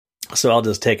So I'll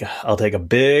take a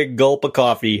big gulp of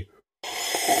coffee.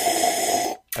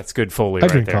 That's good Foley I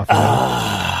right drink there.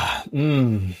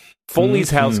 coffee. Foley's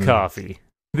House Coffee.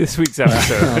 This week's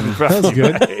episode. That's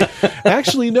good.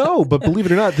 Actually, no, but believe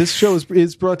it or not, this show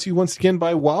is brought to you once again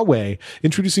by Huawei.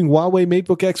 Introducing Huawei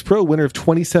MateBook X Pro, winner of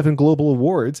 27 global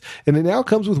awards, and it now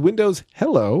comes with Windows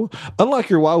Hello. Unlock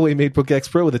your Huawei MateBook X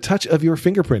Pro with a touch of your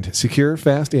fingerprint. Secure,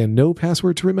 fast, and no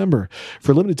password to remember.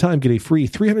 For a limited time, get a free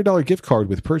 $300 gift card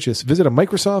with purchase. Visit a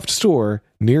Microsoft store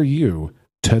near you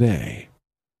today.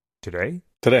 Today?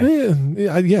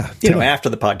 Yeah. You know, after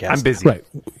the podcast. I'm busy. Right.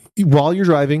 While you're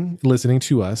driving, listening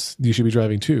to us, you should be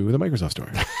driving to the Microsoft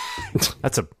store.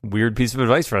 That's a weird piece of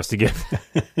advice for us to give.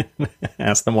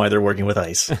 Ask them why they're working with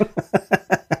ICE.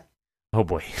 Oh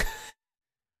boy.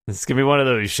 This is going to be one of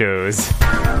those shows.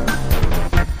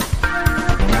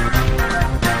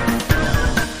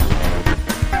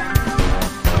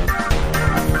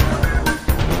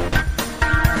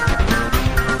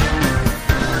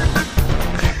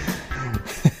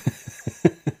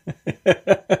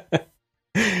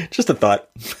 Just a thought.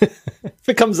 If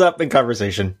it comes up in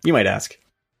conversation, you might ask.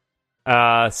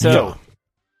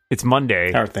 It's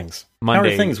Monday. How are things? Monday.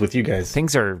 How are things with you guys?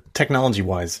 Things are,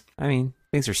 Technology-wise. I mean,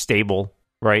 things are stable,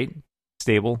 right?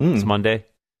 Stable. It's Monday.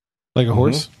 Like a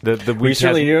horse? The week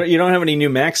You don't have any new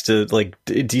Macs to like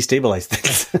destabilize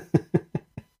things.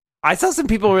 I saw some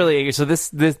people really angry. So this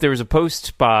there was a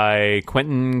post by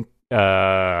Quentin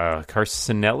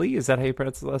Carcinelli. Is that how you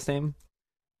pronounce the last name?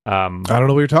 I don't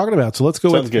know what you're talking about, so let's go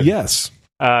Sounds with good. yes.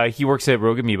 He works at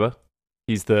Rogue Amoeba.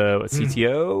 He's the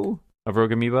CTO of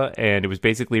Rogue Amoeba, and it was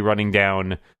basically running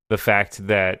down the fact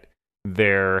that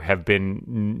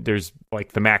there's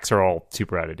like the Macs are all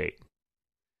super out of date.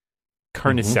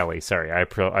 Carnicelli, sorry, I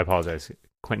apologize.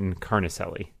 Quentin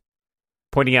Carnicelli,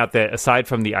 pointing out that aside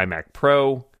from the iMac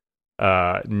Pro,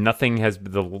 nothing has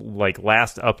the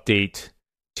last update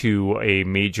to a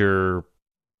major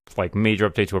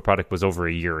update to a product was over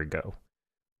a year ago,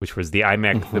 which was the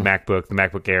iMac, the MacBook, the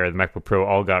MacBook Air, the MacBook Pro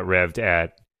all got revved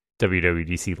at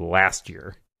WWDC last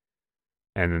year.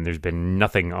 And then there's been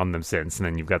nothing on them since. And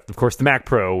then you've got, of course, the Mac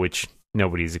Pro, which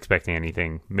nobody's expecting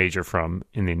anything major from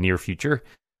in the near future.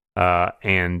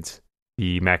 And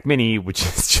the Mac Mini, which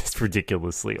is just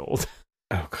ridiculously old.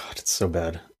 Oh, God, it's so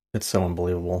bad. It's so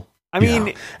unbelievable. I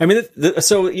mean,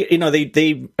 so, you know,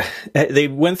 they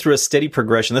went through a steady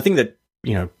progression. The thing that,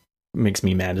 you know, makes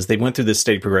me mad is they went through this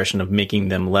steady progression of making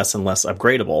them less and less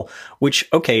upgradable, which,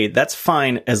 okay, that's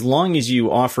fine as long as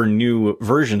you offer new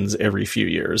versions every few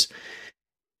years.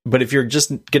 But if you're just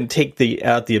going to take the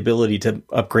ability to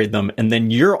upgrade them, and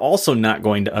then you're also not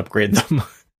going to upgrade them,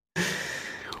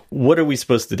 what are we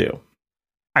supposed to do?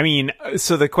 I mean,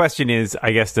 so the question is,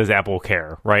 I guess, does Apple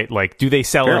care, right? Like, do they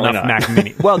sell Apparently enough not. Mac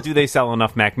Mini? Well, do they sell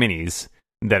enough Mac Minis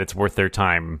that it's worth their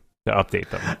time to update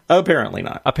them? Apparently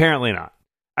not. Apparently not.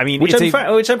 I mean, Which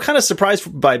I'm kind of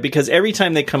surprised by, because every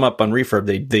time they come up on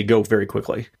refurb, they go very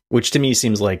quickly, which to me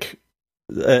seems like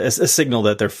a signal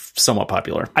that they're somewhat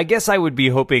popular. I guess I would be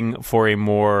hoping for a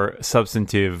more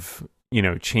substantive, you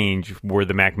know, change were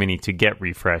the Mac Mini to get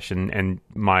refresh. And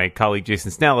my colleague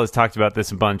Jason Snell has talked about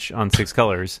this a bunch on Six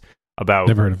Colors about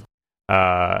Never heard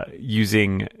of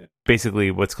using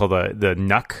basically what's called the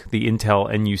NUC, the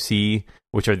Intel NUC,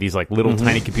 which are these like little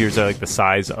tiny computers that are like the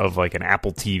size of like an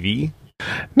Apple TV.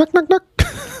 Knock, knock, knock.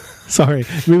 Sorry.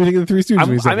 Maybe think of the Three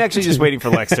Stooges. I'm actually just waiting for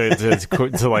Lex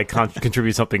to like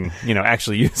contribute something, you know,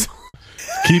 actually useful.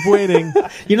 Keep waiting.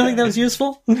 You don't think that was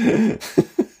useful?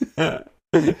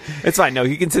 It's fine. No,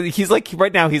 he can. He's like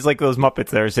right now. He's like those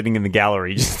Muppets that are sitting in the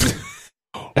gallery. Just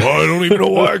I don't even know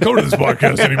why I go to this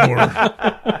podcast anymore.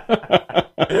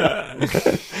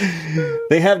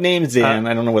 They have names, Dan.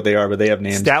 I don't know what they are, but they have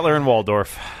names. Statler and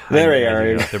Waldorf. There they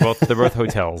are. They're both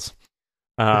hotels.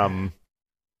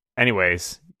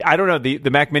 Anyways, I don't know. The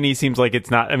Mac Mini seems like it's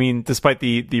not. I mean, despite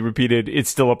the repeated, it's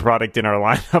still a product in our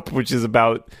lineup, which is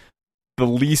about the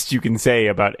least you can say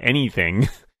about anything.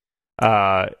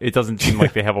 It doesn't seem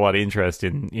like they have a lot of interest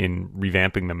in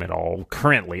revamping them at all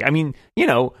currently. I mean, you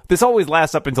know, this always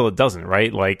lasts up until it doesn't,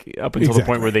 right? Like up until the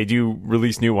point where they do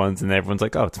release new ones, and everyone's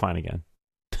like, "Oh, it's fine again."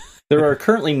 There are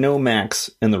currently no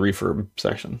Macs in the refurb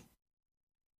section.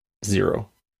 0.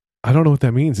 I don't know what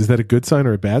that means. Is that a good sign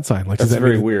or a bad sign? Like, That's does that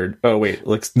very mean weird. Oh wait,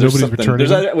 there's nobody's something.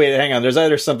 returning? Wait, hang on. There's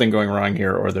either something going wrong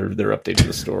here, or they're updating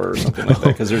the store or something like that.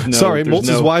 Because there's no. Sorry, there's Moltz's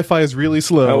no... Wi-Fi is really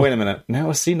slow. Oh wait a minute.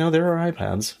 No, there are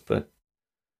iPads, but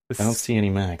I don't see any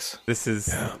Macs. This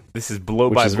is blow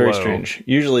Which by is blow. very strange.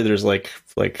 Usually there's like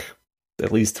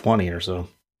at least 20 or so.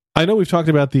 I know we've talked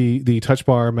about the Touch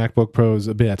Bar MacBook Pros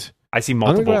a bit. I see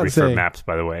multiple go out and refurb say- maps,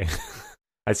 by the way.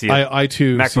 I see it. I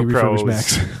too see MacBook Pro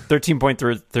refurbished is Macs.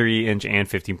 13.3 inch and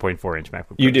 15.4 inch MacBook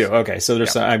Pros. You do? Okay. So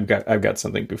there's I've got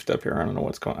something goofed up here. I don't know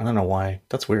what's going on. I don't know why.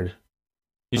 That's weird.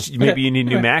 Maybe you need a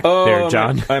new Mac there,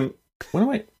 John. What am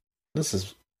I? This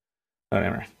is...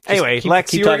 Whatever. Anyway,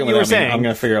 Lex, you were saying... I'm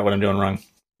going to figure out what I'm doing wrong.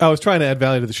 I was trying to add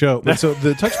value to the show. But so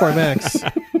the Touch Bar Macs,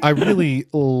 I really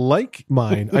like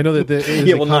mine. I know that it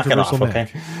is a controversial Mac.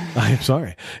 Okay. I'm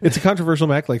sorry. It's a controversial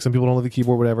Mac. Like some people don't like the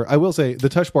keyboard, whatever. I will say the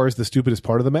Touch Bar is the stupidest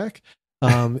part of the Mac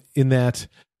in that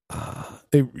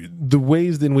the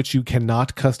ways in which you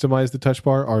cannot customize the Touch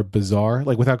Bar are bizarre.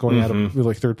 Like without going out of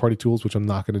like third-party tools, which I'm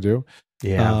not going to do.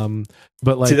 Yeah.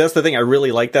 But like, see, that's the thing. I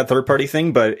really like that third-party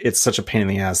thing, but it's such a pain in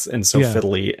the ass and so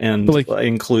fiddly, and like,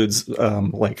 includes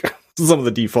like some of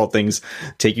the default things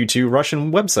take you to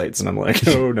Russian websites, and I'm like,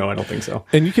 oh no, I don't think so.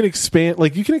 And you can expand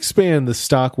the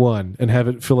stock one and have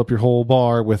it fill up your whole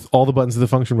bar with all the buttons that the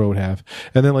function row would have,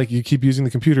 and then like you keep using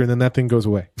the computer, and then that thing goes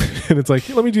away, and it's like,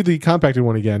 let me do the compacted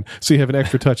one again, so you have an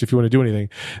extra touch if you want to do anything.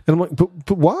 And I'm like,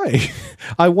 but why?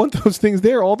 I want those things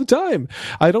there all the time.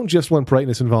 I don't just want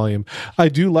brightness and volume. I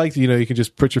do like that, you can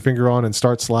just put your finger on and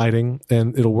start sliding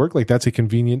and it'll work. Like that's a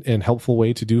convenient and helpful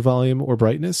way to do volume or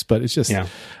brightness, but it's just, I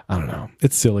don't know.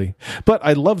 It's silly, but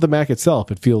I love the Mac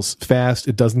itself. It feels fast.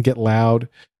 It doesn't get loud.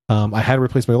 I had to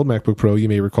replace my old MacBook Pro, you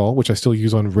may recall, which I still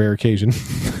use on rare occasion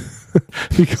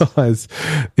because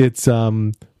it's,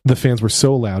 the fans were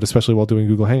so loud, especially while doing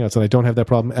Google Hangouts, and I don't have that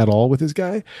problem at all with this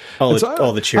guy. All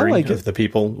the cheering of the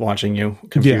people watching you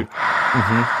compute.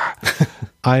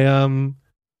 Yeah.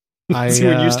 See,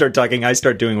 when you start talking, I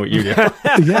start doing what you do.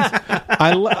 Yeah,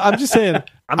 I'm just saying.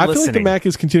 I feel like the Mac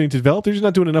is continuing to develop. They're just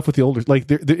not doing enough with the older. Like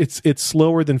it's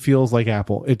slower than feels like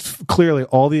Apple. It's clearly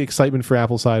all the excitement for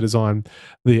Apple side is on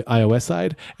the iOS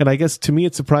side, and I guess to me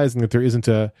it's surprising that there isn't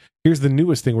a. Here's the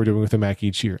newest thing we're doing with the Mac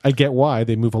each year. I get why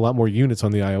they move a lot more units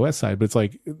on the iOS side, but it's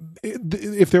like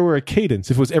if there were a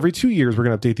cadence, if it was every 2 years we're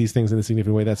going to update these things in a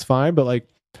significant way, that's fine. But like,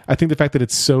 I think the fact that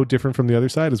it's so different from the other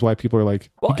side is why people are like,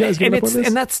 you guys get up on this?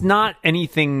 And that's not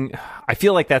anything. I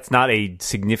feel like that's not a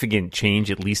significant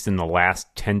change, at least in the last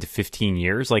 10 to 15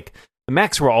 years. Like the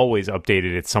Macs were always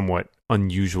updated at somewhat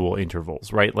unusual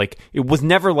intervals, right? Like it was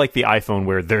never like the iPhone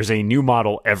where there's a new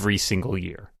model every single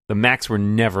year. The Macs were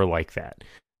never like that.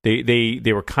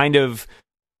 They were kind of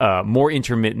more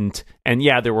intermittent, and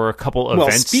there were a couple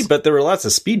events. But there were lots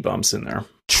of speed bumps in there.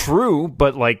 True,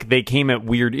 but like they came at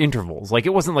weird intervals. Like it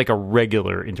wasn't like a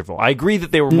regular interval. I agree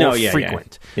that they were more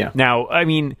frequent. Yeah. Now, I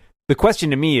mean, the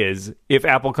question to me is if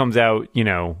Apple comes out,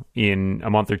 in a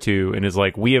month or two and is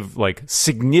like, we have like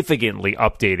significantly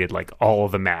updated like all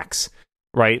of the Macs,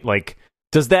 right? Like,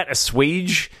 does that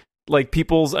assuage like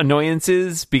people's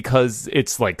annoyances because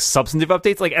it's like substantive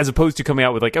updates, like as opposed to coming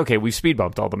out with like, okay, we've speed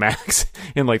bumped all the Macs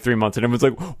in like 3 months, and everyone's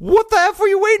like, what the F were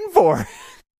you waiting for?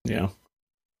 Yeah.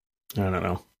 I don't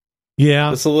know. Yeah.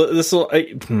 This will.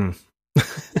 Do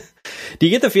you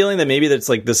get the feeling that maybe that's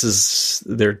like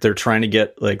they're trying to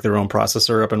get like their own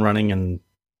processor up and running, and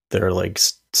they're like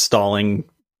stalling,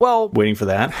 waiting for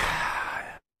that?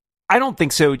 I don't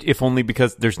think so, if only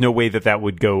because there's no way that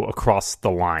would go across the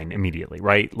line immediately,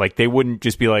 right? Like they wouldn't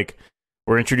just be like,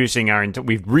 we're introducing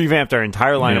we've revamped our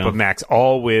entire lineup of Macs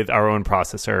all with our own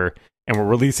processor, and we're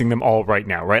releasing them all right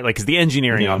now, right? Like, because the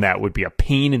engineering on that would be a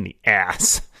pain in the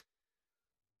ass.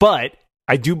 But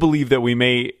I do believe that we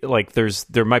may, like,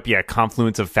 there might be a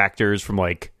confluence of factors from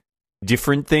like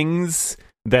different things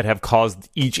that have caused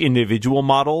each individual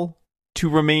model to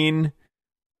remain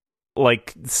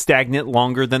like stagnant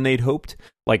longer than they'd hoped.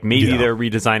 Like maybe they're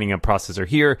redesigning a processor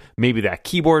here. Maybe that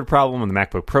keyboard problem on the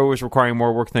MacBook Pro is requiring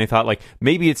more work than they thought. Like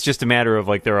maybe it's just a matter of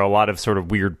like there are a lot of sort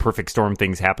of weird perfect storm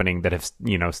things happening that have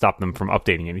stopped them from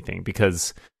updating anything,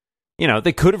 because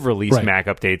they could have released Mac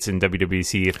updates in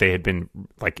WWDC if they had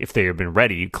been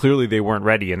ready. Clearly they weren't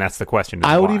ready, and that's the question.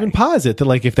 I would even posit that,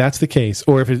 like, if that's the case,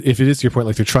 or if it is to your point,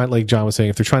 like they're trying, like John was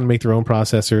saying, if they're trying to make their own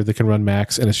processor that can run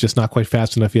Macs and it's just not quite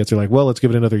fast enough yet, they're like, well, let's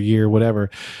give it another year, whatever.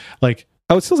 Like,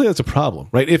 I would still say that's a problem,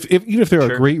 right? Even if there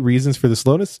are great reasons for the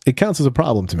slowness, it counts as a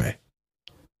problem to me.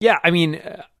 Yeah, I mean,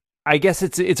 I guess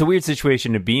it's a weird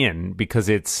situation to be in, because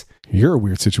you're a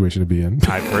weird situation to be in.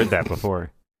 I've heard that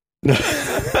before.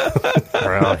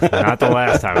 Well, not the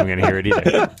last time I'm going to hear it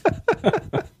either.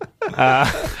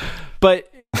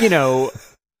 But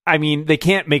I mean, they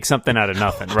can't make something out of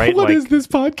nothing, right? What is this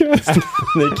podcast?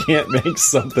 They can't make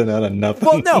something out of nothing.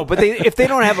 Well, no, but if they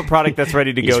don't have a product that's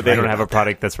ready to go, they don't have a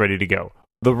product that's ready to go.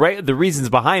 The reasons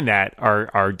behind that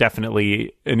are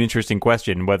definitely an interesting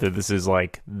question, whether this is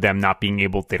like them not being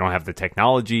able, they don't have the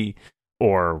technology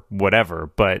or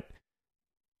whatever. But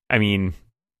I mean,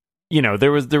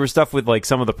 there was stuff with like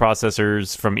some of the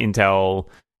processors from Intel.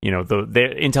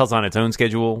 Intel's on its own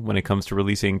schedule when it comes to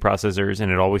releasing processors,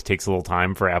 and it always takes a little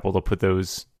time for Apple to put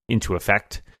those into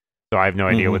effect. So I have no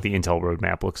idea what the Intel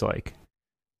roadmap looks like.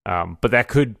 But that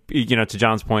could, to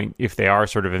John's point, if they are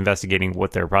sort of investigating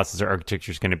what their processor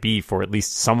architecture is going to be for at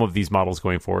least some of these models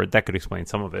going forward, that could explain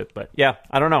some of it. But yeah,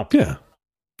 I don't know.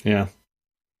 Yeah.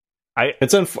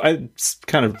 It's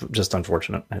kind of just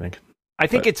unfortunate, I think. I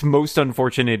think it's most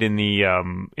unfortunate in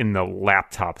the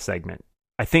laptop segment.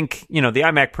 I think, the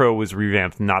iMac Pro was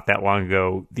revamped not that long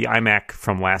ago. The iMac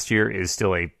from last year is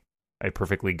still a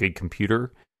perfectly good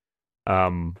computer.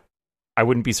 I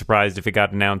wouldn't be surprised if it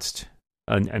got announced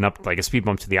like a speed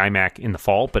bump to the iMac in the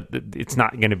fall, but it's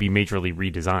not going to be majorly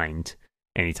redesigned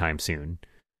anytime soon.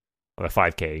 A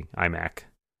 5K iMac.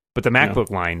 But the MacBook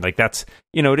line, like that's,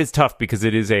 it is tough because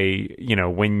it is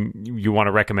when you want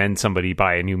to recommend somebody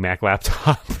buy a new Mac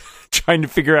laptop, trying to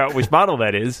figure out which model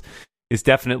that is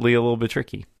definitely a little bit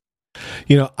tricky.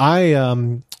 I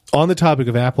on the topic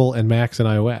of Apple and Macs and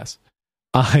iOS,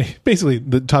 basically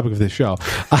the topic of this show.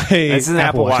 It's an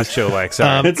Apple Watch show, like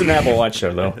sorry. It's an Apple Watch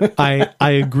show, though. I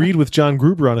agreed with John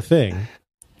Gruber on a thing,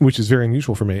 which is very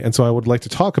unusual for me, and so I would like to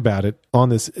talk about it on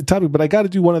this topic. But I got to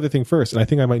do one other thing first, and I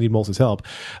think I might need Moltz's help.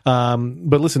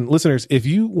 But listen, listeners, if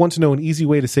you want to know an easy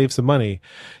way to save some money,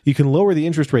 you can lower the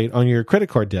interest rate on your credit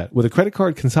card debt with a credit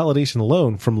card consolidation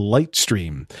loan from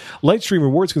Lightstream. Lightstream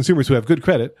rewards consumers who have good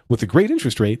credit with a great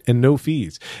interest rate and no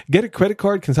fees. Get a credit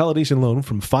card consolidation loan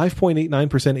from 5.89%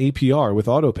 APR with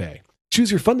AutoPay. Choose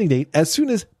your funding date as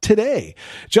soon as today.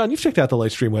 John, you've checked out the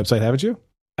Lightstream website, haven't you?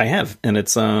 I have, and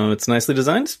it's nicely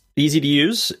designed, easy to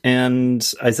use,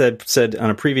 and as I said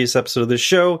on a previous episode of this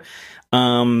show,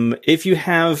 if you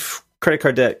have credit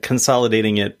card debt,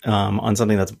 consolidating it on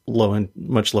something that's low and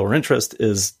much lower interest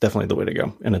is definitely the way to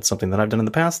go, and it's something that I've done in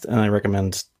the past, and I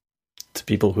recommend to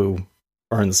people who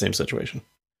are in the same situation.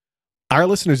 Our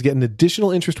listeners get an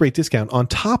additional interest rate discount on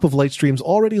top of Lightstream's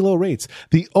already low rates.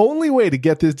 The only way to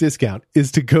get this discount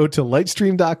is to go to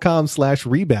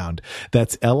lightstream.com/rebound.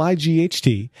 That's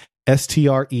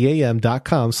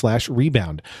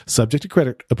LIGHTSTREAM.com/rebound. Subject to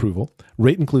credit approval.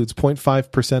 Rate includes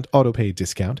 0.5% autopay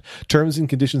discount. Terms and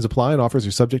conditions apply and offers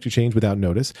are subject to change without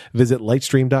notice. Visit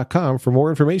lightstream.com for more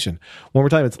information. One more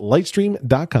time, it's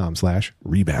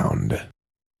lightstream.com/rebound.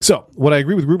 So, what I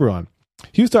agree with Gruber on,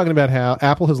 he was talking about how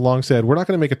Apple has long said, we're not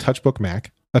going to make a touchbook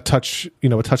Mac, a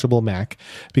touchable Mac,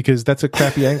 because that's a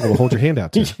crappy angle to hold your hand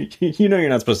out to. You're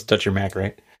not supposed to touch your Mac,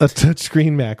 right? A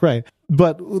touchscreen Mac, right.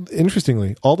 But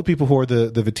interestingly, all the people who are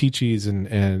the Viticis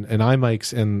and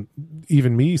iMics and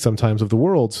even me sometimes of the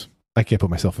worlds, I can't put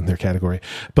myself in their category,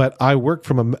 but I work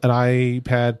from an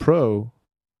iPad Pro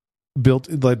built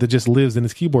like that just lives in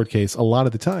its keyboard case a lot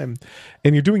of the time,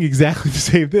 and you're doing exactly the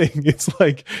same thing. It's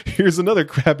like, here's another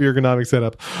crappy ergonomic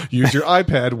setup, use your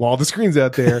iPad while the screen's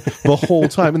out there the whole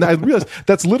time. And I realized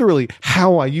that's literally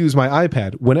how I use my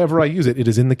iPad. Whenever I use it, it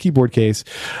is in the keyboard case.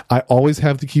 I always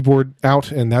have the keyboard out,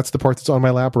 and that's the part that's on my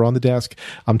lap or on the desk.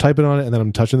 I'm typing on it and then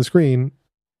I'm touching the screen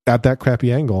at that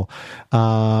crappy angle.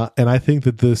 And I think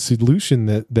that the solution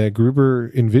that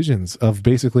Gruber envisions of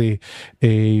basically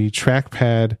a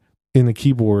trackpad in the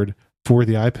keyboard for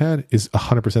the iPad is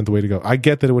 100% the way to go. I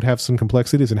get that it would have some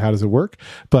complexities and how does it work,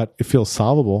 but it feels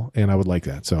solvable, and I would like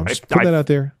that. So just put that out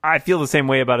there. I feel the same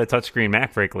way about a touchscreen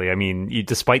Mac, frankly. I mean,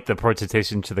 despite the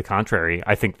protestation to the contrary,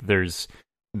 I think there's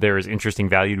interesting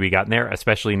value to be gotten there,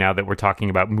 especially now that we're talking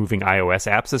about moving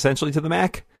iOS apps essentially to the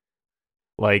Mac.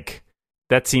 Like,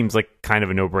 that seems like kind of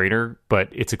a no-brainer, but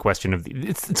it's a question of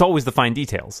it's always the fine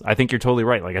details. I think you're totally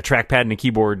right. Like a trackpad and a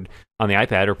keyboard on the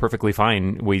iPad are perfectly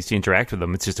fine ways to interact with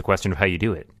them. It's just a question of how you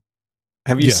do it.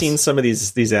 Have you seen some of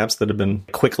these apps that have been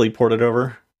quickly ported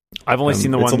over? I've only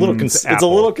seen the one. It's a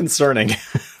little concerning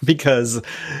because,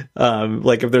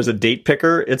 like, if there's a date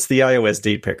picker, it's the iOS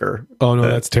date picker. Oh no,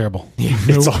 that's terrible.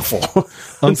 It's awful.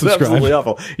 It's Unsubscribe. absolutely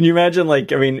awful. Can you imagine?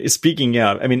 Like, I mean, speaking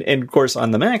of, I mean, and of course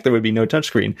on the Mac there would be no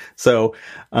touchscreen. So,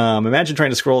 imagine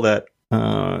trying to scroll that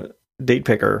date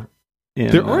picker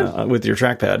with your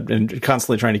trackpad and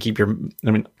constantly trying to keep your.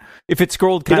 I mean, if it's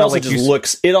scrolled kind of like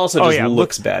looks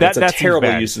bad. It's a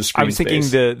terrible use of screen space. I was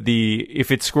thinking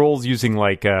if it scrolls using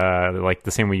like the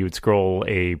same way you would scroll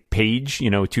a page,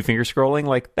 2-finger scrolling,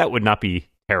 like that would not be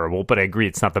terrible. But I agree,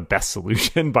 it's not the best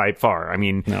solution by far. I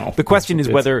mean, no, the question is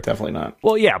whether definitely not.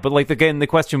 Well, yeah, but like again, the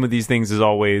question with these things is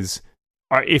always,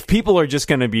 if people are just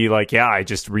going to be like, yeah, I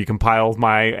just recompiled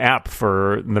my app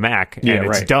for the Mac and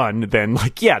it's done, then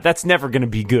like, yeah, that's never going to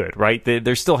be good, right?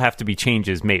 There still have to be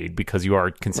changes made because you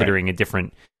are considering a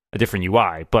different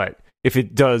UI. But if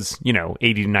it does, 80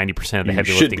 to 90% of the You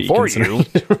heavy should lifting be for you,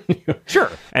 considering-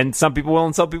 sure. And some people will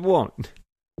and some people won't.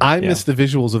 I miss the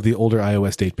visuals of the older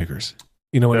iOS date pickers.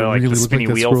 When it Like the really looked spinny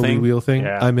like the wheel scrolly thing? wheel thing.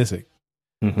 Yeah. I miss it.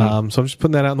 Mhm. So I'm just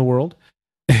putting that out in the world,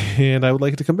 and I would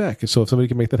like it to come back. So if somebody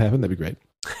can make that happen, that'd be great.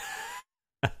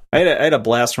 I had a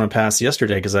blast from a pass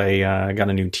yesterday because I got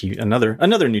a new TV, another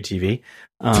new TV,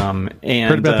 and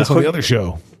Heard about this on the other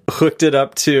show. hooked it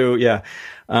up to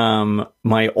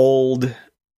my old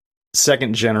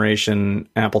second generation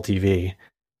Apple TV,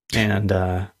 and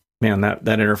man, that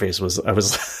interface was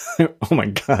oh my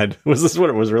god, was this what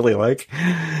it was really like?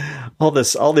 All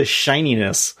this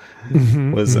shininess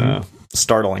was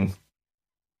startling.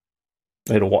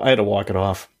 I had to walk it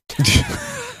off.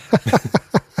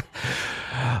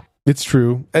 It's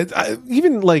true.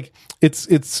 Even like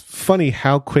it's funny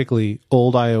how quickly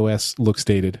old iOS looks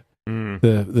dated.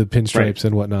 The pinstripes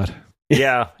and whatnot.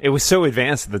 Yeah, it was so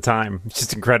advanced at the time. It's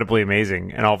just incredibly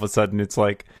amazing. And all of a sudden it's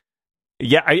like,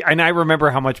 I remember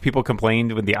how much people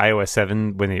complained with the iOS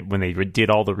 7 when they did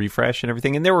all the refresh and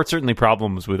everything. And there were certainly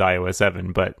problems with iOS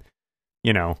 7, but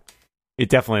it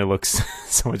definitely looks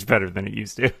so much better than it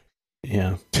used to.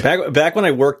 Yeah, back when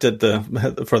I worked for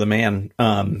the Man,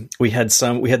 we had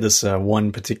this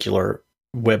one particular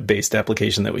web-based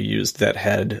application that we used that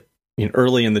had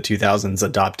early in the 2000s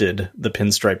adopted the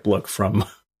pinstripe look from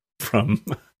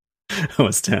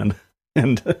OS 10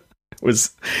 and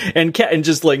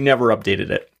just like never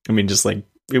updated it. I mean, just like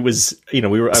it was, I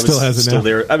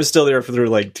was still there through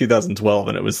like 2012,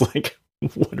 and it was like,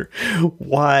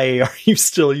 why are you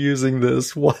still using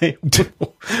this? Why?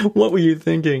 What were you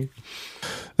thinking?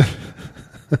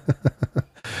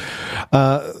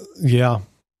 Yeah.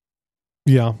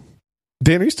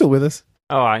 Dan, are you still with us?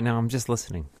 Oh, I know. I'm just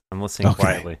listening. I'm listening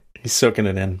quietly. He's soaking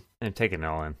it in. I'm taking it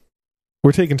all in.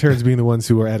 We're taking turns being the ones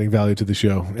who are adding value to the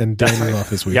show, and Dan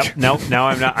off this week. Yep. No, now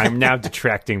I'm not. I'm now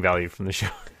detracting value from the show.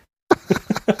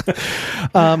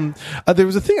 There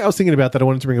was a thing I was thinking about that I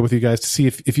wanted to bring up with you guys to see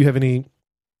if you have any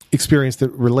experience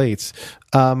that relates.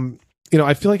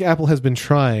 I feel like Apple has been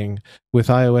trying with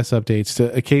iOS updates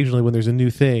to occasionally, when there's a new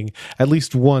thing, at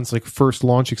least once, like first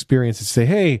launch experience, to say,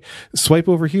 hey, swipe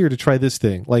over here to try this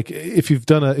thing. Like if you've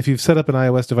set up an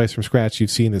iOS device from scratch, you've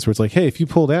seen this where it's like, hey, if you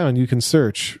pull down, you can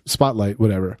search Spotlight,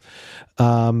 whatever.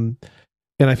 And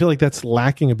I feel like that's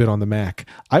lacking a bit on the Mac.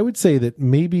 I would say that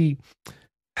maybe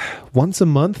once a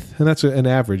month, and that's an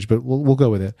average, but we'll go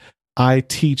with it, I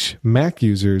teach Mac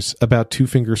users about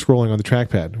two-finger scrolling on the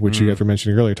trackpad, which you guys were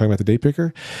mentioning earlier, talking about the date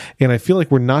picker. And I feel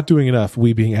like we're not doing enough,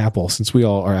 we being Apple, since we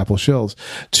all are Apple shills,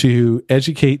 to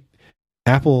educate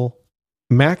Apple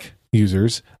Mac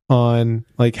users on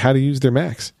like how to use their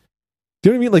Macs. Do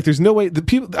you know what I mean? Like, there's no way the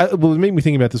people. What made me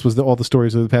think about this was all the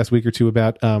stories of the past week or two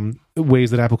about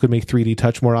ways that Apple could make 3D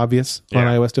touch more obvious on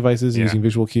iOS devices using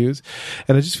visual cues,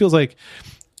 and it just feels like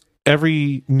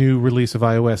every new release of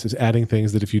iOS is adding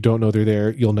things that if you don't know they're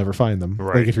there, you'll never find them.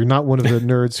 Right. Like if you're not one of the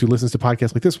nerds who listens to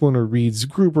podcasts like this one or reads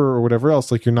Grouper or whatever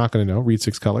else, like you're not going to know. Read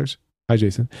Six Colors. Hi,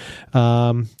 Jason.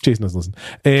 Jason doesn't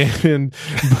listen.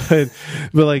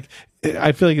 But like,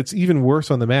 I feel like it's even worse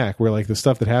on the Mac, where like the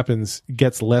stuff that happens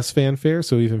gets less fanfare,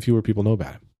 so even fewer people know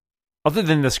about it. Other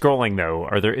than the scrolling, though,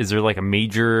 is there like a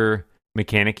major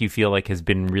mechanic you feel like has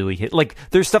been really hit? Like,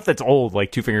 there's stuff that's old,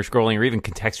 like two-finger scrolling or even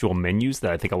contextual menus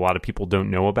that I think a lot of people don't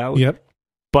know about. Yep.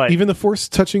 But even the force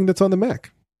touching that's on the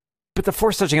Mac. But the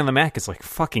force touching on the Mac is like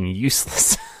fucking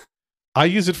useless. I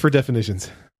use it for definitions.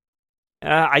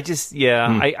 I get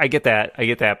that.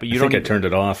 But you don't. I turned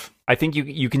it off. I think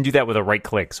you can do that with a right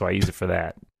click, so I use it for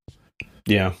that.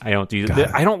 Yeah, I don't do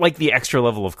that. I don't like the extra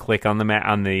level of click on the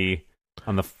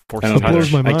force touch.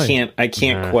 Blows my mind. I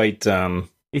can't quite.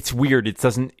 It's weird. It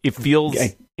feels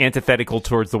antithetical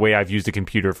towards the way I've used a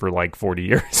computer for like 40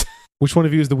 years. Which one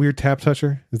of you is the weird tap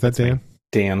toucher? Is that Dan?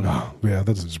 Dan. Oh, yeah, that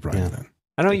doesn't surprise me then.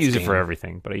 I don't use it for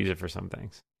everything, but I use it for some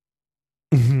things.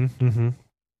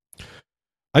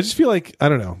 I just feel like, I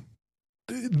don't know.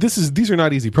 These are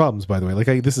not easy problems, by the way. Like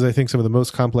this is, I think, some of the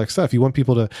most complex stuff. You want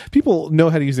people know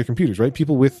how to use their computers, right?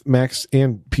 People with Macs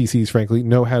and PCs, frankly,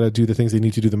 know how to do the things they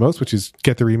need to do the most, which is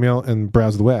get their email and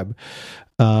browse the web.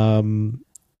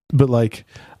 But like,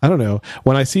 I don't know,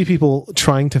 when I see people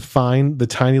trying to find the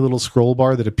tiny little scroll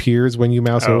bar that appears when you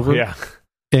mouse over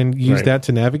and use that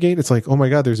to navigate, it's like, oh my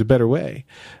God, there's a better way.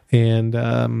 And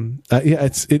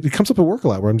it comes up at work a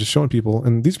lot where I'm just showing people,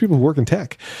 and these are people who work in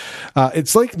tech.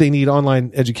 It's like they need online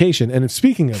education. And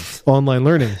speaking of online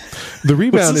learning, the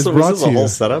Rebound is brought to you. Whole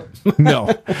setup? No,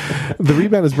 the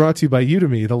Rebound is brought to you by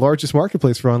Udemy, the largest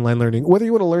marketplace for online learning. Whether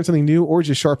you want to learn something new or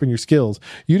just sharpen your skills,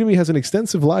 Udemy has an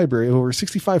extensive library of over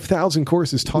 65,000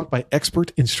 courses taught by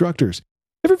expert instructors.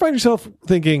 ever find yourself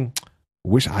thinking,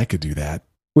 wish I could do that?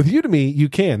 With Udemy, you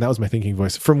can. That was my thinking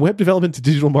voice. From web development to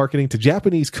digital marketing to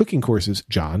Japanese cooking courses,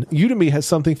 John, Udemy has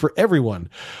something for everyone.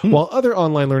 While other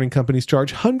online learning companies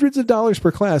charge hundreds of dollars per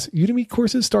class, Udemy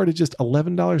courses start at just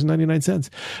 $11.99.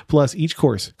 Plus, each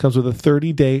course comes with a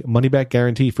 30-day money-back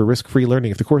guarantee for risk-free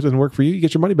learning. If the course doesn't work for you, you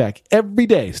get your money back. Every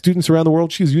day, students around the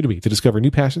world choose Udemy to discover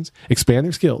new passions, expand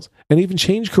their skills, and even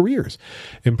change careers.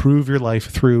 Improve your life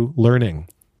through learning.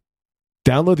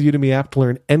 Download the Udemy app to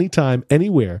learn anytime,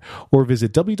 anywhere, or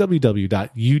visit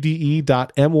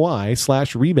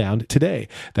www.ude.my/rebound today.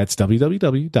 That's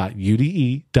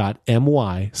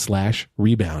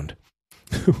www.ude.my/rebound.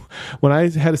 When I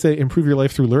had to say improve your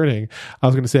life through learning, I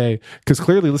was going to say, because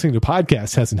clearly listening to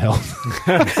podcasts hasn't helped.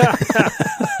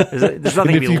 There's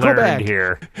nothing to be learned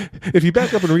here. If you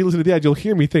back up and re-listen to the ad, you'll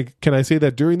hear me think, can I say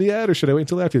that during the ad or should I wait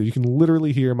until after? You can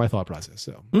literally hear my thought process.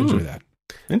 So enjoy that.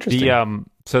 Interesting.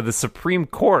 So the Supreme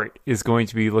Court is going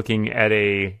to be looking at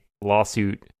a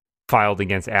lawsuit filed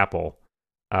against Apple,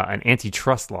 an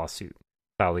antitrust lawsuit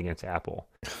filed against Apple.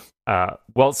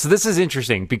 So this is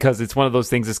interesting because it's one of those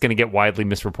things that's going to get widely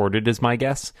misreported, is my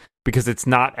guess, because it's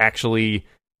not actually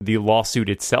the lawsuit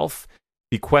itself.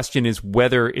 The question is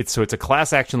whether it's a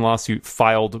class action lawsuit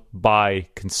filed by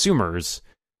consumers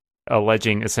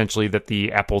alleging essentially that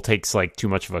the Apple takes like too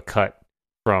much of a cut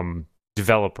from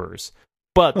developers.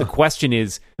 But the question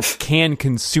is, can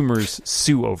consumers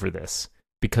sue over this?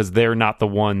 Because they're not the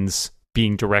ones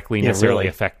being directly necessarily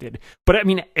affected. But I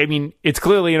mean, it's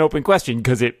clearly an open question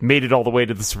because it made it all the way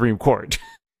to the Supreme Court.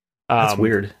 That's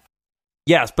weird.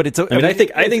 Yes, but I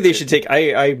think they should take.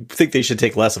 I think they should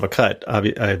take less of a cut.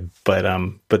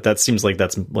 But that seems like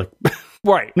that's like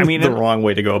right. I mean, the wrong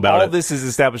way to go about it. All this is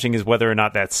establishing is whether or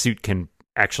not that suit can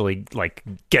actually like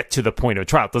get to the point of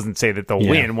trial. It doesn't say that they'll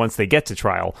win once they get to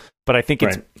trial, but I think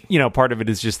it's part of it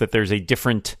is just that there's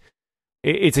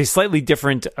it's a slightly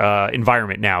different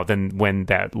environment now than when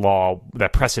that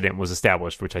precedent was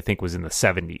established, which I think was in the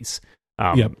 70s.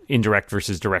 Indirect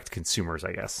versus direct consumers,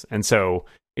 I guess. And so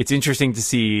it's interesting to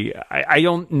see. I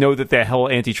don't know that the whole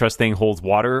antitrust thing holds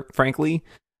water, frankly,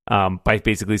 by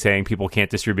basically saying people can't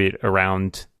distribute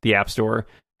around the App Store.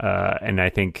 And I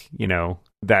think,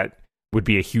 that would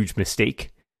be a huge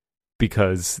mistake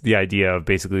because the idea of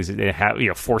basically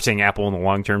forcing Apple in the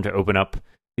long term to open up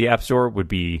the App Store would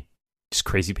be just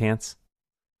crazy pants.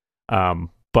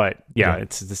 But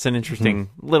it's an interesting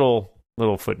little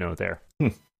footnote there.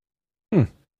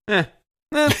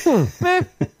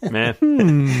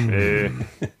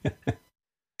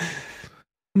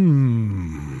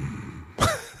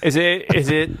 Is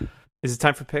it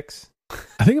time for picks?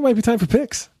 I think it might be time for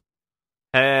picks.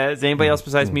 Has anybody else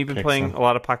besides me been playing a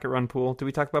lot of Pocket Run Pool? Did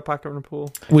we talk about Pocket Run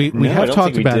Pool? We have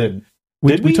talked about it.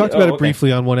 We talked about it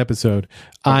briefly on one episode.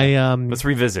 Okay. Let's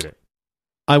revisit it.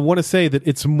 I want to say that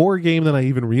it's more game than I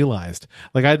even realized.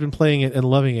 Like, I'd been playing it and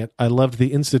loving it. I loved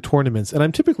the Insta tournaments. And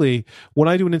I'm typically, when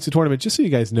I do an Insta tournament, just so you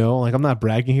guys know, like, I'm not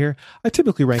bragging here, I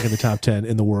typically rank in the top 10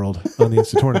 in the world on the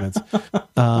Insta tournaments.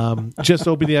 Just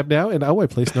open the app now, and I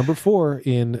placed number 4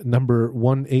 in number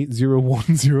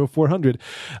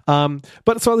 18010-400.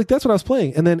 But so, like, that's what I was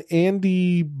playing. And then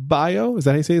Andy Bio, is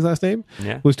that how you say his last name?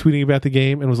 Yeah. Was tweeting about the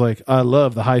game and was like, I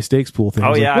love the high stakes pool thing.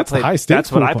 Oh, yeah. Like, what's the high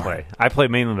stakes pool? That's what I play. I play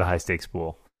mainly the high stakes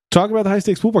pool. Talk about the high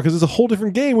stakes pool part because it's a whole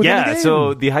different game within the game.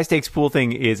 So the high stakes pool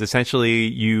thing is essentially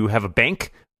you have a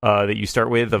bank that you start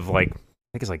with of like,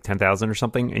 I think it's like 10,000 or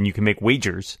something, and you can make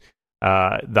wagers.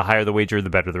 The higher the wager, the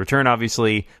better the return,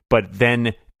 obviously. But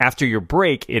then after your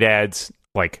break, it adds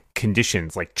like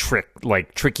conditions, like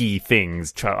tricky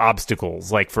things,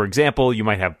 obstacles. Like, for example, you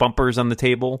might have bumpers on the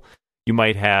table. You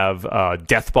might have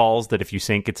death balls that if you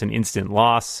sink, it's an instant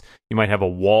loss. You might have a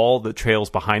wall that trails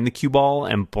behind the cue ball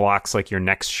and blocks like your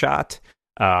next shot.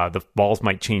 The balls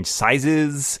might change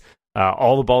sizes.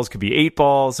 All the balls could be 8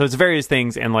 balls. So it's various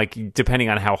things. And like, depending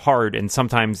on how hard, and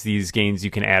sometimes these games,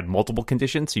 you can add multiple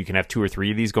conditions. So you can have 2 or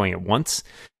 3 of these going at once.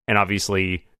 And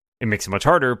obviously it makes it much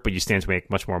harder, but you stand to make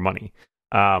much more money.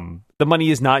 The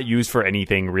money is not used for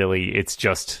anything really. It's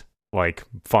just like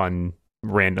fun,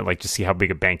 random, like just see how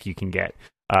big a bank you can get.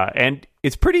 And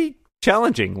it's pretty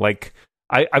challenging. Like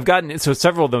I've gotten, so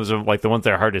several of those are like the ones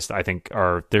that are hardest, I think,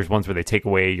 are there's ones where they take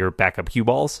away your backup cue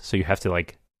balls. So you have to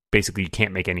like, basically you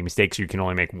can't make any mistakes. You can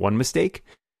only make one mistake.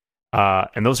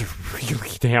 And those are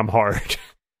really damn hard.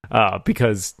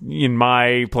 Because in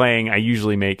my playing, I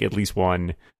usually make at least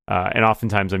one. And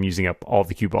oftentimes I'm using up all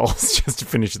the cue balls just to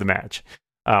finish the match.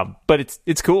 But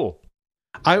it's cool.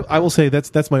 I will say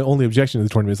that's my only objection to the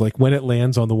tournament is like when it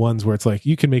lands on the ones where it's like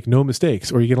you can make no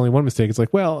mistakes or you get only one mistake. It's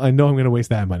like, well, I know I'm going to waste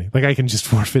that money. Like I can just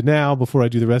forfeit now before I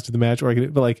do the rest of the match, or I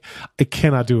can, but like I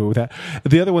cannot do it with that.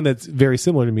 The other one that's very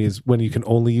similar to me is when you can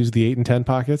only use the 8 and 10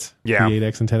 pockets, the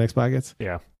 8x and 10x pockets.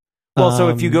 Yeah. Well, so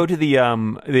if you go to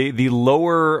the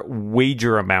lower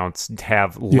wager amounts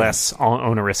have less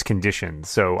onerous conditions.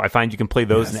 So I find you can play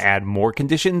those and add more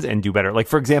conditions and do better. Like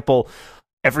for example,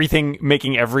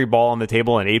 making every ball on the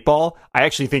table an 8-ball, I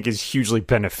actually think is hugely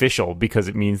beneficial because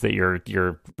it means that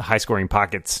your high scoring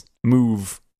pockets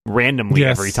move randomly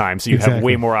every time, so you have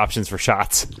way more options for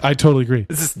shots. I totally agree.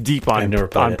 This is deep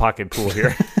on Pocket Pool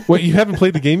here. Wait, you haven't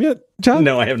played the game yet, John?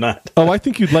 No, I have not. Oh, I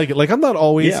think you'd like it. Like, I'm not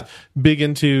always big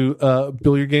into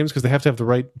billiard games because they have to have the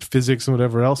right physics and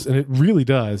whatever else, and it really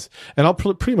does. And I'll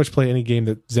pretty much play any game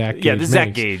that Zach Gage this is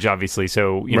Zach Gage, obviously.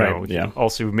 So, you know,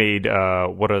 also made,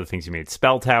 what other things you made?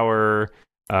 Spell Tower.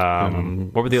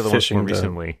 What were the other ones more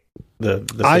recently? The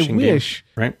fishing game,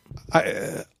 right?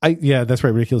 That's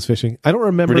right. Ridiculous Fishing. I don't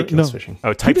remember. Ridiculous Fishing.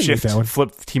 Oh, Type Shift.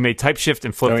 He made Type Shift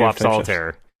and Flip Flop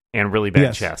Solitaire and Really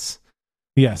Bad Chess.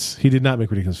 Yes, he did not make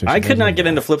Ridiculous Fishing. I could not get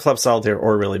into Flip Flop Solitaire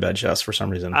or Really Bad Chess for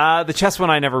some reason. The chess one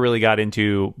I never really got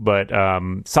into, but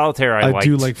Solitaire I liked. I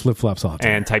do like Flip Flop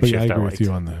Solitaire. And Type Shift I agree with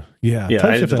you on the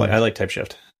I like Type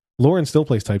Shift. Lauren still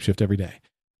plays Type Shift every day.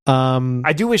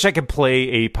 I do wish I could play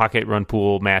a Pocket Run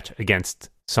Pool match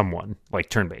against someone, like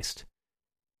turn-based.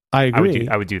 I agree.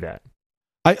 I would do that.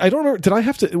 I don't know.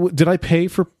 Did I pay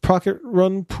for Pocket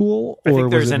Run Pool, or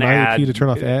was it an ad to turn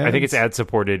off ads? I think it's ad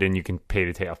supported, and you can pay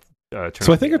to take off.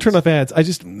 So I think I turned off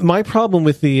ads. My problem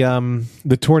with the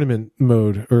tournament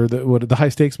mode or the high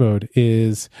stakes mode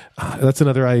is that's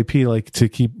another IAP, like to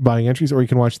keep buying entries, or you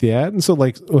can watch the ad. And so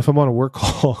like if I'm on a work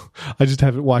call, I just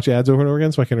have to watch ads over and over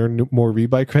again so I can earn more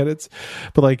rebuy credits.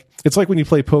 But like it's like when you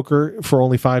play poker for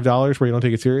only $5 where you don't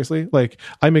take it seriously. Like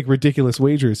I make ridiculous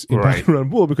wagers in Pocket Run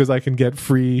Pool because I can get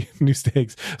free new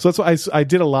stakes. So that's why I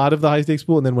did a lot of the high stakes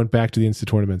pool and then went back to the Insta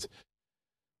tournaments.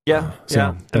 And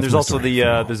there's also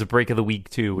there's a break of the week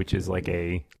too, which is like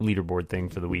a leaderboard thing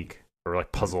for the week, or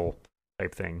like puzzle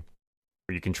type thing,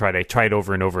 where you can try it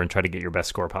over and over and try to get your best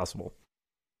score possible.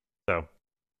 So,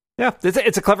 yeah,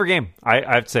 it's a clever game. I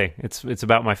have to say it's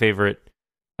about my favorite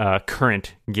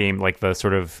current game, like the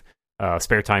sort of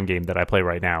spare time game that I play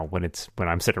right now when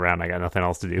I'm sitting around, I got nothing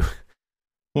else to do.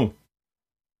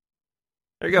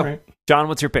 There you go, right. John.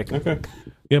 What's your pick? Okay.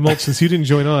 Yeah, Mulch. Since you didn't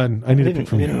join on, I need a pick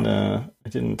from you. I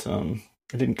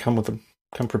didn't come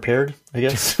prepared, I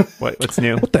guess. What's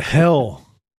new? What the hell?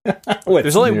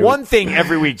 There's only one thing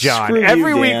every week, John. Screw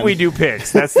every you, week Dan. we do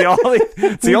picks. That's the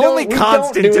only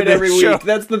constant to this every show. Week.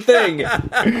 That's the thing.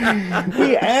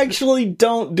 We actually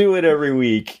don't do it every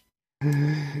week.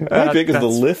 My pick is the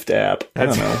Lyft app. I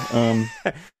don't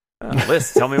know.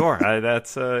 List, tell me more.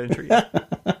 That's intriguing.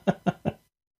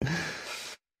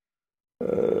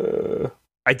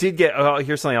 I did get.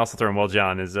 Here's something else to throw in while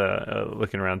John is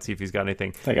looking around to see if he's got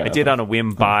anything. I did on a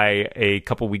whim buy a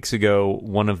couple weeks ago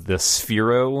one of the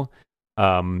Sphero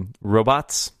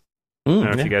robots. I don't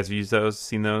know if you guys have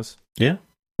seen those. Yeah,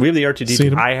 we have the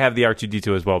R2D2. I have the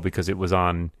R2D2 as well because it was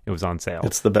on sale.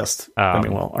 It's the best.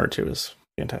 R2 is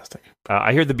fantastic.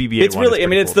 I hear the BB-8. It's really.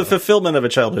 It's the fulfillment of a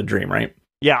childhood dream, right?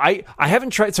 Yeah, I haven't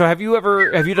tried. So have you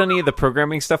done any of the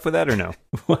programming stuff with that or no?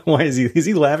 Why is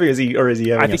he laughing? Is he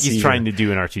having I think he's trying to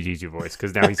do an R2D2 voice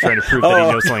because now he's trying to prove that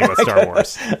he knows something about Star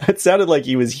Wars. It sounded like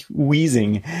he was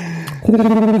wheezing.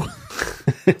 Yes,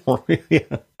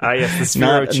 the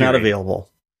Sphero not available.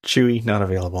 Chewy, not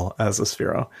available as a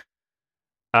Sphero.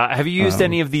 Have you used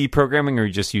any of the programming, or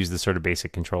you just use the sort of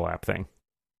basic control app thing?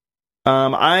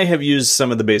 I have used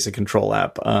some of the basic control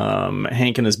app.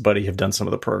 Hank and his buddy have done some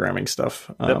of the programming stuff.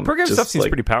 The programming stuff seems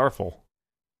pretty powerful.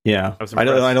 Yeah, I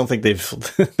don't think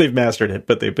they've mastered it,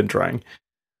 but they've been trying.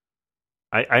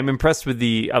 I'm impressed with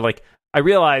the I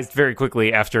realized very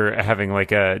quickly after having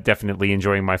definitely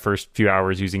enjoying my first few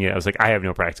hours using it, I was like, I have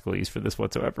no practical use for this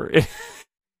whatsoever.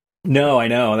 No, I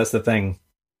know, that's the thing.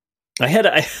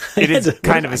 It is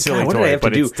kind of a silly toy,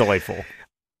 but it's delightful.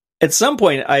 At some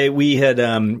point, we had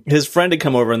his friend had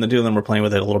come over, and the two of them were playing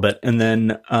with it a little bit, and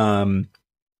then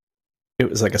it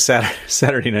was like a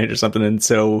Saturday night or something, and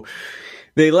so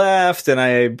they left, and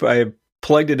I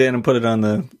plugged it in and put it on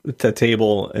the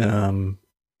table in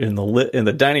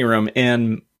the dining room,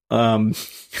 and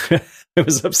it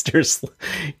was upstairs,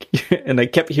 and I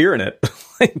kept hearing it.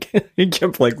 He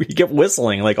kept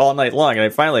whistling all night long, and I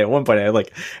finally at one point I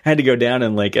had to go down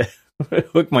and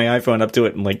hook my iPhone up to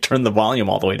it and turn the volume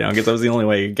all the way down because that was the only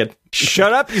way you could get.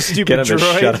 Shut up, you stupid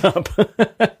droid! Shut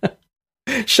up!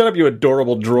 Shut up, you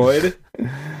adorable droid!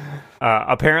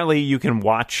 Apparently, you can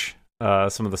watch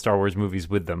some of the Star Wars movies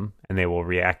with them, and they will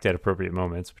react at appropriate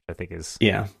moments, which I think is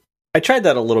I tried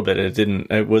that a little bit.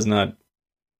 It wasn't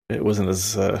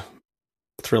as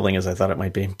thrilling as I thought it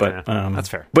might be. But that's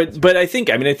fair. But I think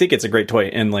it's a great toy,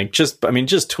 and like just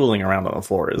tooling around on the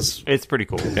floor it's pretty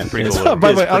cool. It's pretty cool.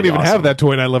 By the way, I don't even have that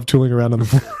toy, and I love tooling around on the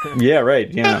floor. Yeah, right.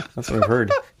 Yeah, that's what I've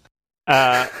heard.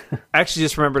 I actually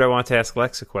just remembered I want to ask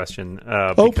Lex a question.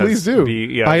 Please do.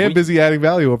 I am busy adding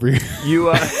value over here.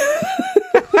 You.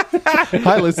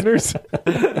 Hi, listeners.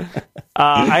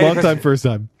 Long time, first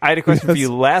time. I had a question for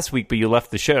you last week, but you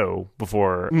left the show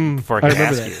before I could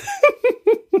ask you.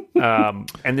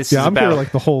 And this is I'm about here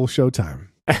like the whole showtime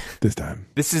this time.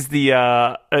 This is the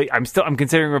I'm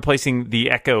considering replacing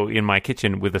the Echo in my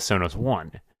kitchen with a Sonos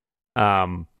One.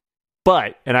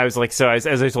 But I was like, so as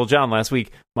I told John last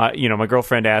week, my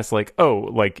girlfriend asked like, oh,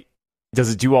 like,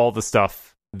 does it do all the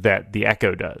stuff that the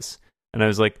Echo does? And I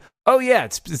was like, oh yeah,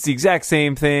 it's the exact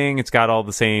same thing. It's got all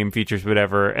the same features,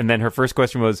 whatever. And then her first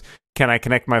question was, can I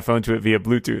connect my phone to it via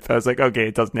Bluetooth? I was like, okay,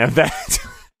 it doesn't have that.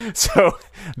 So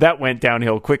that went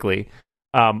downhill quickly.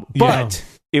 But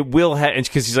it will have,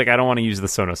 because she's like, I don't want to use the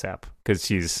Sonos app because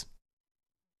she's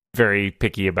very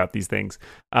picky about these things.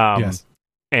 Yes.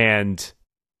 And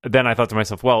then I thought to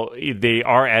myself, well, they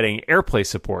are adding AirPlay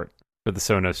support for the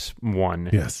Sonos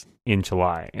One in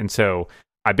July. And so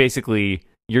I basically,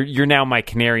 you're now my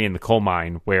canary in the coal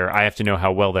mine where I have to know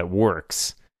how well that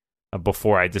works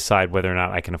before I decide whether or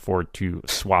not I can afford to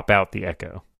swap out the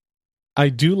Echo. I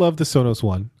do love the Sonos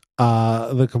One.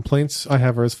 The complaints I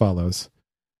have are as follows.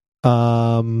 There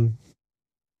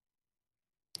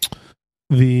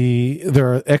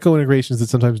are Echo integrations that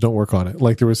sometimes don't work on it.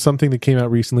 Like there was something that came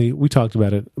out recently. We talked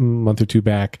about it a month or two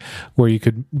back, where you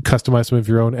could customize some of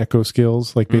your own Echo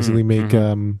skills, like basically make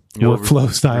workflow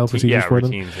style procedures for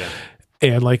them. Yeah.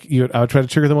 And like I would try to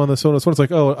trigger them on the Sonos One. It's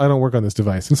like, oh, I don't work on this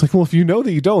device. And it's like, well, if you know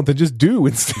that you don't, then just do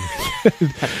instead.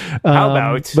 How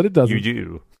about but it doesn't. You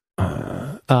do?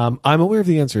 I'm aware of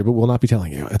the answer, but will not be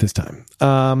telling you at this time.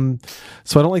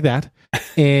 So I don't like that.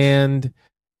 And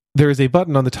there is a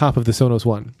button on the top of the Sonos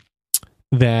One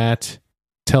that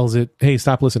tells it, hey,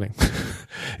 stop listening.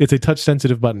 It's a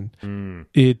touch-sensitive button.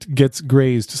 It gets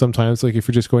grazed sometimes, like if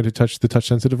you're just going to touch the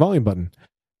touch-sensitive volume button.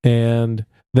 And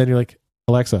then you're like,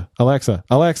 Alexa, Alexa,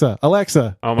 Alexa,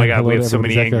 Alexa. Oh my God, we have so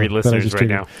many angry listeners right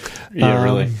now. Yeah,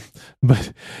 really.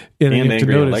 But and you have to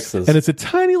notice, Alexas. And it's a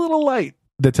tiny little light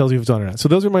that tells you if it's on or not. So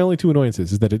those are my only two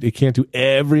annoyances, is that it can't do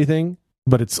everything,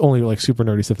 but it's only like super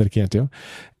nerdy stuff that it can't do.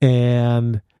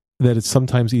 And that it's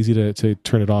sometimes easy to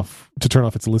turn off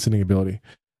its listening ability.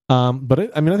 But I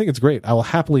think it's great. I will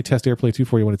happily test AirPlay 2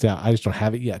 for you when it's out. I just don't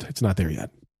have it yet. It's not there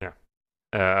yet. Yeah.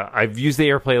 I've used the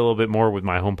AirPlay a little bit more with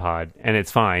my HomePod, and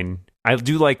it's fine. I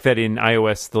do like that in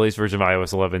iOS, the latest version of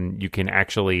iOS 11, you can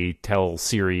actually tell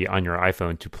Siri on your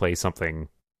iPhone to play something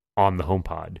on the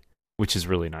HomePod, which is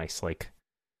really nice. Like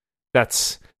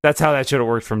that's how that should have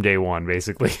worked from day one,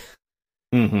 basically.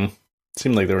 Mm-hmm.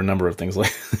 Seemed like there were a number of things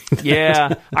like that.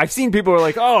 Yeah. I've seen people who are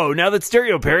like, oh, now that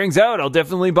stereo pairing's out, I'll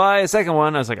definitely buy a second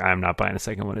one. I was like, I'm not buying a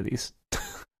second one of these.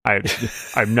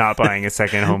 I'm not buying a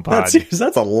second HomePod.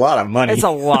 That's a lot of money. It's a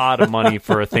lot of money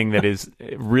for a thing that is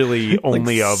really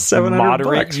only of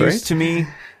moderate use to me.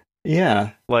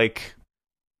 Yeah. Like,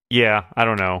 yeah, I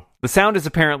don't know. The sound is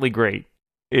apparently great.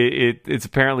 It's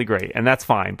apparently great, and that's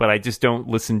fine, but I just don't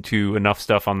listen to enough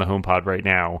stuff on the HomePod right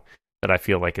now that I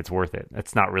feel like it's worth it.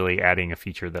 It's not really adding a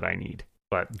feature that I need.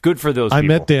 But good for those people. I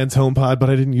met Dan's HomePod,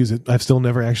 but I didn't use it. I've still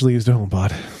never actually used a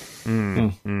HomePod.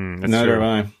 Neither have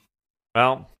I.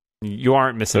 Well, you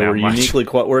aren't missing out much.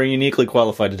 We're uniquely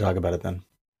qualified to talk about it then.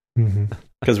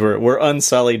 Because we're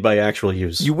unsullied by actual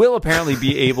use. You will apparently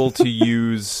be able to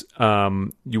use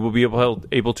you will be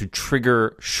able to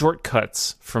trigger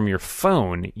shortcuts from your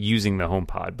phone using the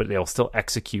HomePod, but they'll still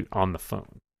execute on the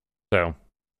phone. So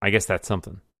I guess that's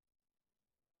something.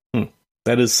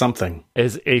 That is something.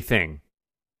 Is a thing.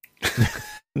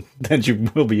 That you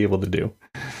will be able to do.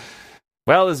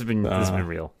 Well, this has been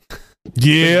real.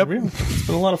 Yep. It's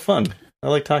been a lot of fun. I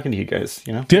like talking to you guys,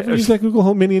 you know? Do you ever use that Google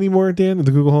Home Mini anymore, Dan?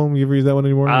 The Google Home, you ever use that one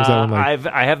anymore? Or is that one like...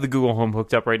 I have the Google Home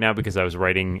hooked up right now because I was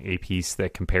writing a piece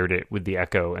that compared it with the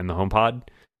Echo and the HomePod.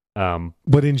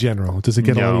 But in general, does it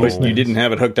get all these things? You didn't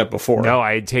have it hooked up before. No,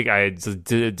 I had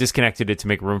disconnected it to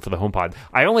make room for the HomePod.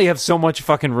 I only have so much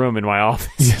fucking room in my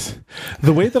office. Yes.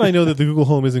 The way that I know that the Google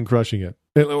Home isn't crushing it,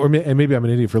 and maybe I'm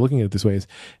an idiot for looking at it this way, is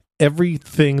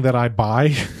everything that I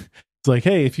buy It's like,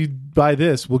 hey, if you buy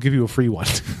this, we'll give you a free one.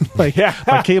 Like, Yeah.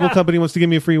 my cable company wants to give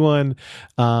me a free one.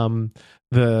 All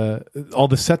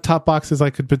the set-top boxes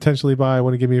I could potentially buy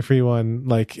want to give me a free one.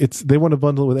 Like, they want to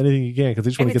bundle it with anything you can because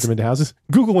they just want to get them into houses.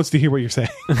 Google wants to hear what you're saying.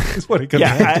 That's what it comes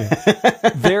down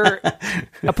to.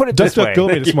 I'll put it this way. DuckDuckGo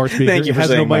made a smart speaker. Thank you It for has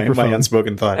saying no microphone. my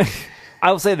unspoken thought.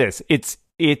 I'll say this: it's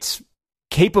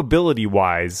capability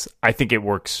wise, I think it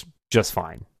works just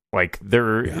fine. Like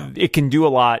it can do a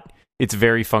lot. It's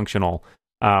very functional.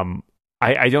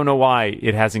 I don't know why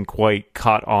it hasn't quite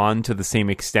caught on to the same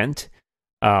extent.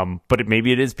 But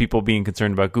maybe it is people being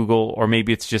concerned about Google, or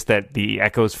maybe it's just that the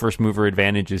Echo's first mover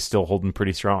advantage is still holding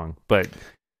pretty strong. But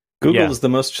Google is the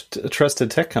most trusted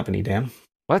tech company, Dan.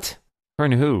 What?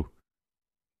 According to who?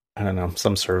 I don't know.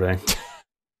 Some survey.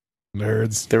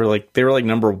 Nerds. They were like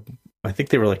number. I think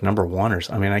they were like number one or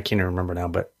something. I mean, I can't even remember now,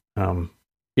 but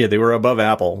yeah, they were above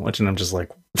Apple, which, and I'm just like,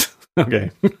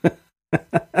 okay.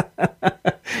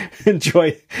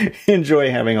 enjoy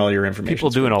having all your information. People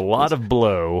doing a lot of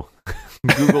blow.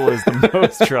 Google is the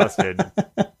most trusted.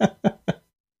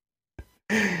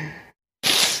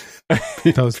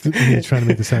 That was me trying to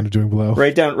make the sound of doing blow.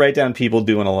 Write down people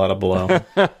doing a lot of blow.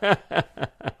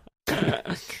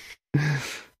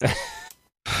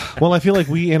 Well, I feel like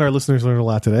we and our listeners learned a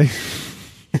lot today.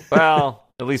 Well,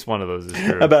 at least one of those is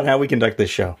true. About how we conduct this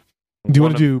show. Do you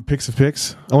want to do picks of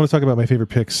picks? I want to talk about my favorite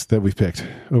picks that we've picked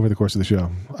over the course of the show.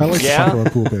 I like Pocket Run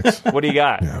Pool picks. What do you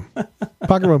got? Yeah.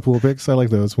 Pocket Run Pool picks. I like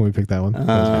those when we picked that one. It's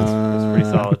pretty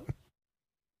solid.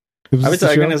 I'm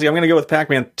going to go with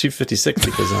Pac-Man 256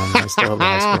 because I still have the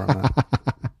high score on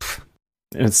that.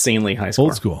 An insanely high score.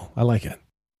 Old school. I like it.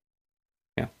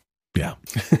 Yeah.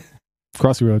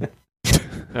 Crossy Road.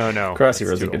 Oh no, Crossy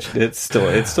Road's good. It's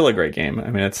still a great game. I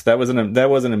mean, that was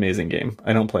an amazing game.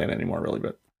 I don't play it anymore really,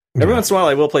 but every once in a while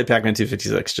I will play Pac-Man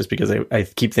 256 just because I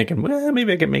keep thinking, well,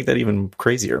 maybe I can make that even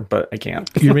crazier, but I can't.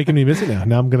 You're making me miss it now.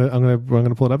 Now I'm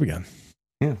gonna pull it up again.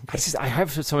 Yeah, I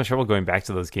have so much trouble going back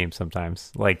to those games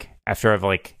sometimes. Like after I've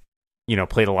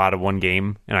played a lot of one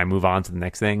game and I move on to the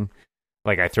next thing,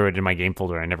 like I throw it in my game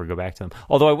folder. I never go back to them.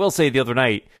 Although I will say the other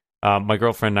night, my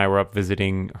girlfriend and I were up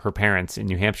visiting her parents in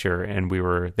New Hampshire, and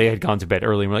they had gone to bed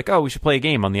early, and we're like, oh, we should play a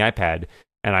game on the iPad.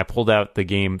 And I pulled out the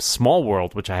game Small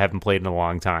World, which I haven't played in a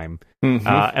long time. Mm-hmm.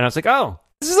 And I was like, oh,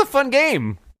 this is a fun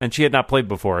game. And she had not played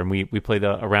before, and we played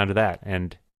a round of that.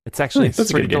 And it's actually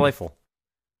pretty delightful.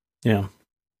 Yeah.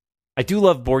 I do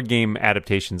love board game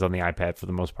adaptations on the iPad for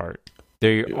the most part.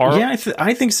 They are. Yeah,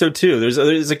 I think so too.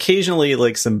 There's occasionally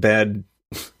like some bad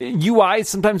UI is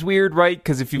sometimes weird, right?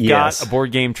 Because if you've got a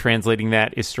board game, translating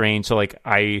that is strange. So like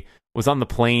I was on the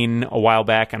plane a while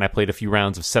back and I played a few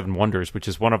rounds of Seven Wonders, which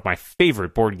is one of my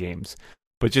favorite board games.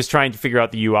 But just trying to figure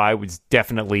out the UI was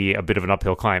definitely a bit of an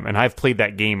uphill climb. And I've played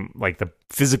that game, like the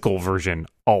physical version,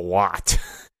 a lot.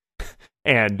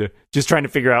 And just trying to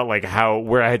figure out like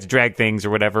where I had to drag things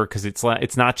or whatever, because it's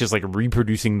not just like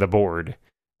reproducing the board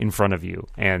in front of you.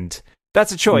 And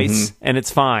that's a choice, and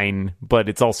it's fine, but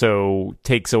it's also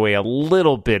takes away a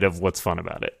little bit of what's fun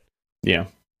about it. Yeah.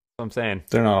 That's what I'm saying.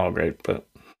 They're not all great, but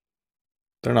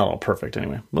they're not all perfect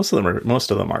anyway. Most of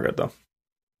them are good though.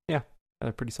 Yeah,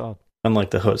 they're pretty solid. Unlike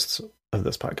the hosts of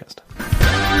this podcast.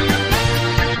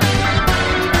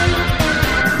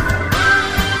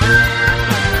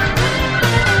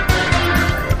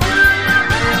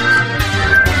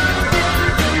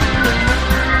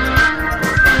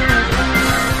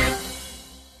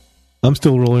 I'm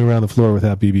still rolling around the floor with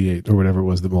that BB-8 or whatever it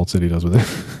was that Mold City does with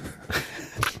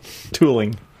it.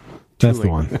 Tooling. That's the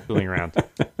one. Tooling around.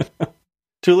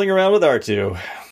 Tooling around with R2.